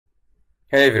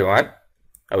Hey everyone,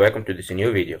 and welcome to this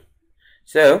new video.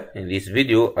 So, in this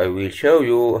video I will show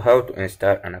you how to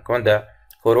install Anaconda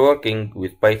for working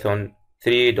with Python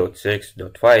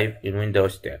 3.6.5 in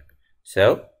Windows 10.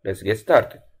 So, let's get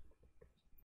started.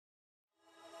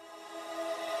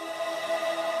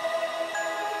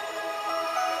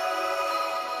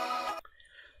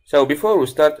 So before we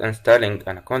start installing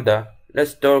Anaconda,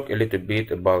 let's talk a little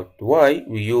bit about why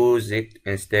we use it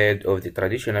instead of the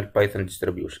traditional Python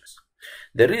distributions.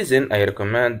 The reason I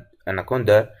recommend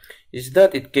Anaconda is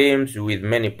that it comes with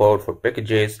many powerful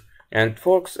packages, and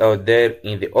folks out there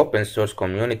in the open source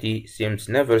community seems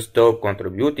never stop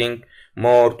contributing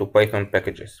more to Python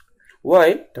packages.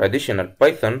 While traditional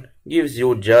Python gives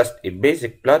you just a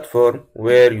basic platform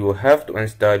where you have to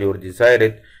install your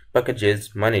desired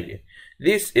packages manually.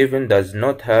 This even does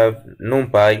not have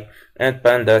NumPy and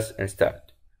Pandas installed.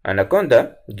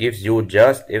 Anaconda gives you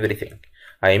just everything.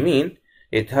 I mean,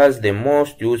 it has the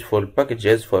most useful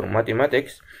packages for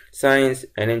mathematics, science,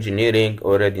 and engineering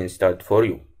already installed for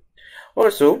you.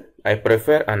 Also, I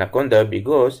prefer Anaconda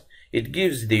because it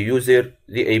gives the user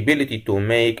the ability to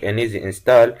make an easy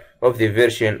install of the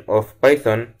version of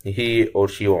Python he or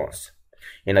she wants.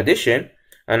 In addition,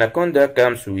 Anaconda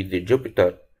comes with the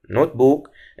Jupyter Notebook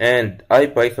and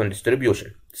IPython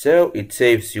distribution, so it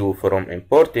saves you from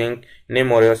importing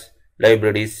numerous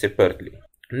libraries separately.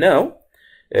 Now,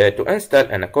 to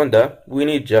install Anaconda, we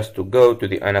need just to go to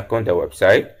the Anaconda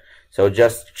website. So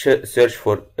just search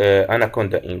for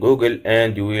Anaconda in Google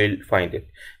and you will find it.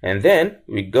 And then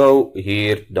we go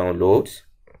here, downloads.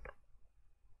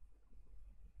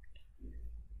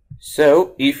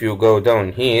 So if you go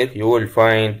down here, you will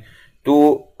find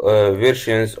two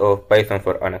versions of Python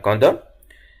for Anaconda,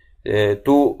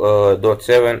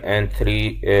 2.7 and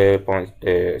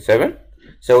 3.7.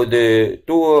 So the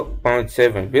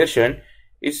 2.7 version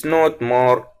is not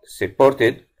more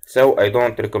supported, so I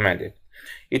don't recommend it.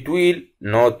 It will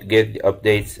not get the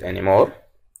updates anymore.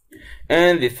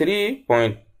 And the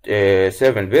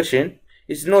 3.7 version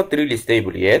is not really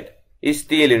stable yet. It's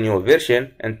still a new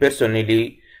version, and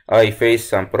personally I face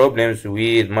some problems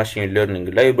with machine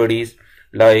learning libraries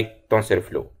like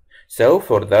TensorFlow. So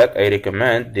for that I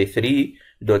recommend the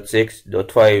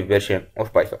 3.6.5 version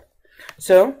of Python.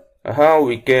 So how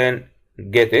we can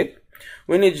get it?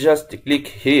 We need just to click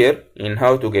here in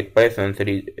how to get Python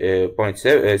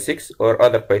 3.6 or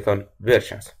other Python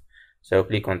versions. So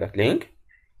click on that link.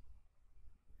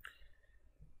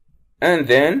 And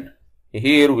then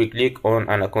here we click on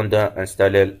Anaconda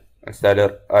installer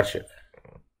archive.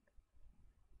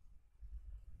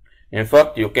 In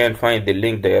fact, you can find the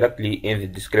link directly in the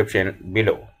description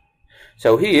below.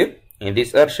 So here in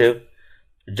this archive,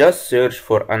 just search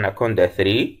for Anaconda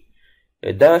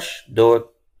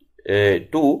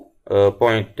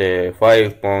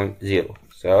 3-2.5.0.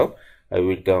 So I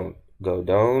will go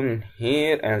down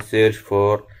here and search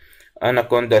for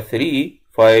Anaconda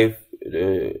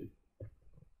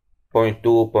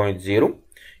 3.5.2.0.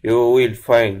 You will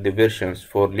find the versions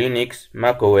for Linux,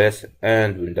 macOS,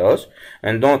 and Windows.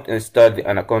 And don't install the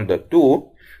Anaconda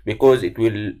 2 because it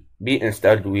will be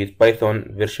installed with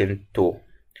Python version 2.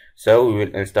 So we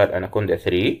will install Anaconda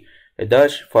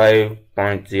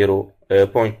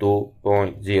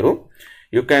 3-5.0.2.0.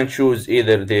 You can choose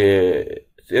either the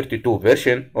 32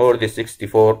 version or the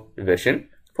 64 version.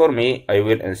 For me, I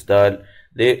will install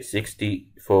the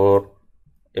 64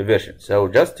 version. So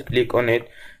just click on it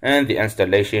and the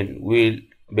installation will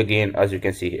begin, as you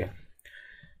can see here.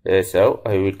 So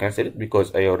I will cancel it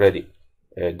because I already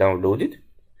downloaded.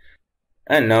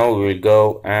 And now we will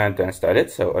go and install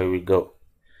it. So I will go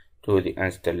to the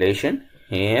installation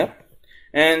here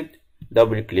and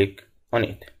double click on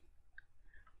it.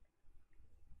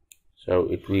 So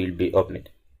it will be opened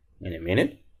in a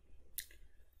minute.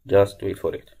 Just wait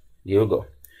for it. Here we go.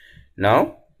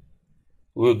 Now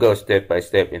we'll go step by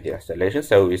step in the installation.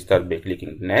 So we start by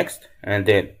clicking next, and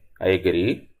then I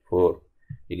agree to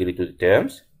the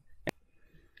terms.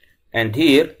 And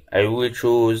here I will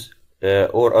choose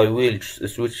or I will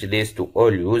switch this to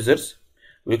all users,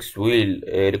 which will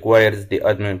requires the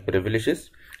admin privileges.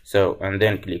 So and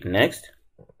then click next,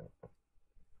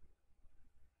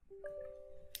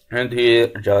 and here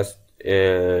just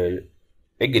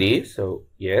agree. So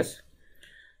yes,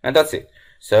 and that's it.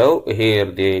 So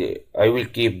here I will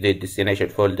keep the destination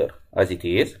folder as it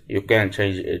is. You can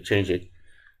change it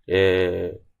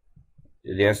the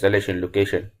installation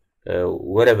location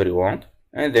wherever you want,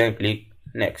 and then click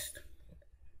next.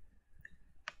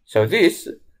 So this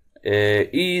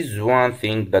is one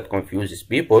thing that confuses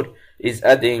people, is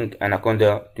adding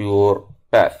Anaconda to your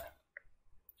path.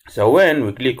 So when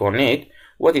we click on it,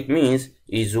 what it means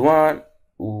is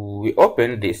we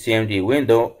open the CMD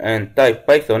window and type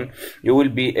Python, you will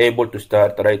be able to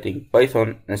start writing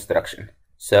Python instruction.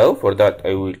 So for that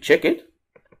I will check it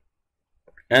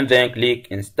and then click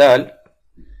install,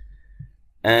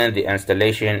 and the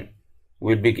installation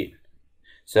will begin.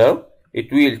 So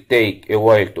it will take a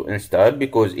while to install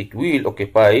because it will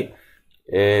occupy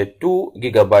 2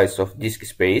 gigabytes of disk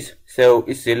space, so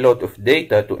it's a lot of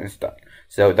data to install.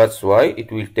 So that's why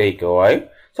it will take a while.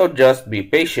 So just be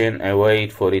patient and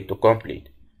wait for it to complete.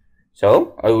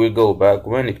 So I will go back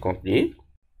when it completes,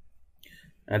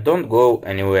 and don't go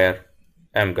anywhere.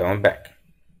 I'm going back.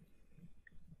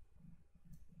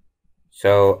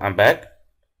 So I'm back.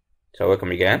 So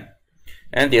welcome again,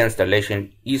 and the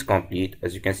installation is complete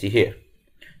as you can see here.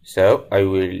 So I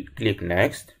will click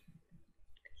next,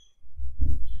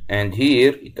 and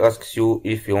here it asks you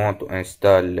if you want to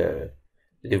install the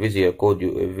Visual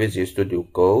Studio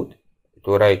Code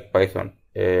to write Python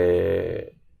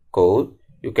code.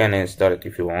 You can install it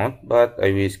if you want, but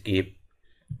I will skip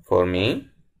for me,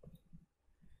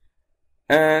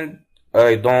 and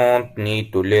I don't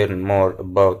need to learn more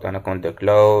about Anaconda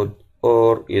Cloud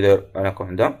or either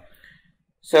Anaconda,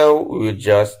 so we will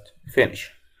just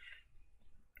finish,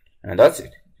 and that's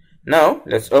it. Now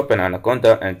let's open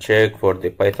Anaconda and check for the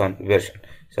Python version.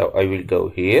 So I will go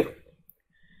here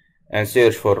and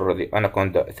search for the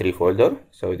Anaconda 3 folder.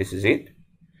 So this is it,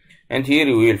 and here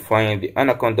you will find the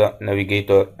Anaconda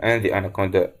navigator and the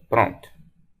Anaconda prompt.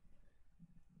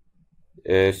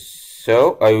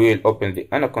 So I will open the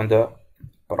Anaconda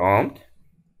prompt,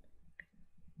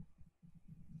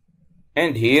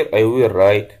 and here I will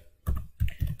write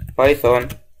Python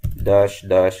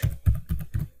 --version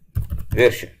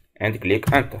and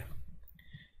click enter,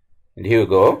 and here we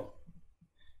go.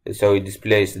 So it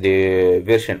displays the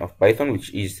version of Python,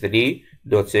 which is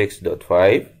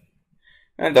 3.6.5,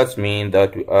 and that means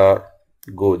that we are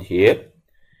good here.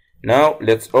 Now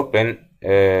let's open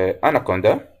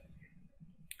Anaconda.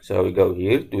 So we go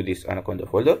here to this Anaconda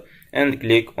folder and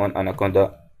click on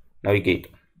Anaconda navigator.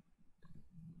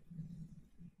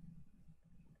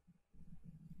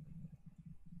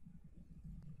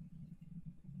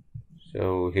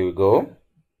 So here we go.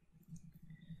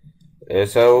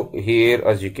 So here,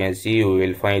 as you can see, you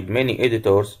will find many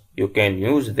editors. You can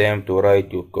use them to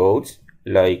write your codes,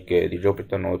 like the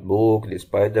Jupyter Notebook, the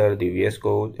Spider, the VS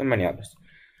Code, and many others.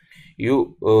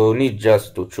 You need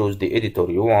just to choose the editor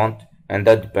you want, and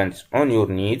that depends on your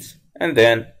needs, and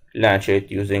then launch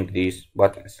it using these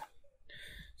buttons.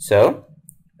 So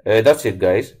that's it,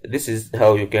 guys. This is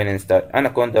how you can install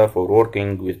Anaconda for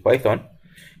working with Python.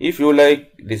 If you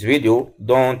like this video,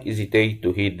 don't hesitate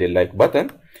to hit the like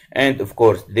button, and of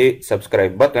course the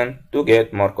subscribe button to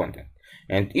get more content.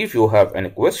 And if you have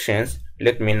any questions,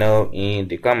 let me know in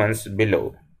the comments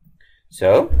below.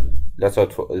 So that's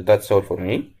all for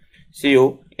me. See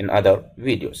you in other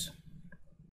videos.